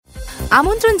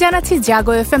আমন্ত্রণ জানাচ্ছি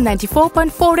জাগো এফএম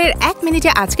 94.4 এর 1 মিনিটে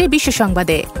আজকের বিশ্ব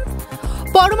সংবাদে।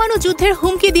 পরমাণু যুদ্ধের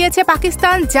হুমকি দিয়েছে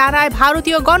পাকিস্তান, জানায়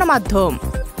ভারতীয় গণমাধ্যম।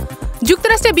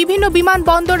 যুক্তরাষ্ট্রের বিভিন্ন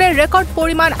বিমানবন্দরে রেকর্ড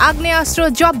পরিমাণ আগ্নেয়াস্ত্র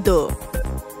জব্দ।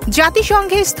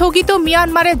 জাতিসংঘে স্থগিত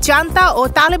মিয়ানমারের জান্তা ও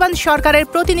তালেবান সরকারের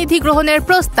প্রতিনিধি গ্রহণের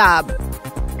প্রস্তাব।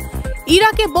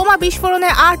 ইরাকে বোমা বিস্ফোরণে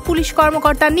 8 পুলিশ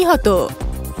কর্মকর্তা নিহত।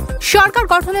 সরকার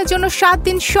গঠনের জন্য 7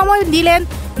 দিন সময় দিলেন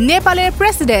নেপালের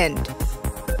প্রেসিডেন্ট।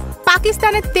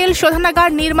 পাকিস্তানের তেল শোধনাগার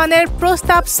নির্মাণের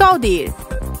প্রস্তাব সৌদির।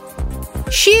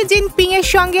 শি জিনপিং এর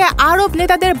সঙ্গে আরব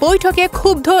নেতাদের বৈঠকে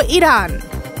ক্ষুব্ধ ইরান।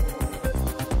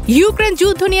 ইউক্রেন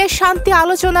যুদ্ধ নিয়ে শান্তি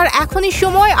আলোচনার এখনই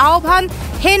সময়, আহ্বান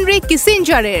হেনরি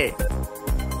কিসিঞ্জারের।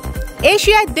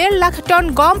 এশিয়ায় 1.5 লাখ টন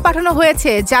গম পাঠানো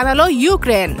হয়েছে, জানালো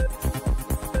ইউক্রেন।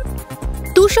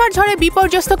 তুষার ঝড়ে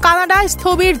বিপর্যস্ত কানাডায়,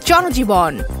 স্থবির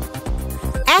জনজীবন।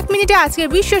 1 মিনিটে আজকের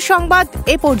বিশ্ব সংবাদ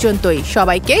এ পর্যন্তই।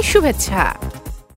 সবাইকে শুভেচ্ছা।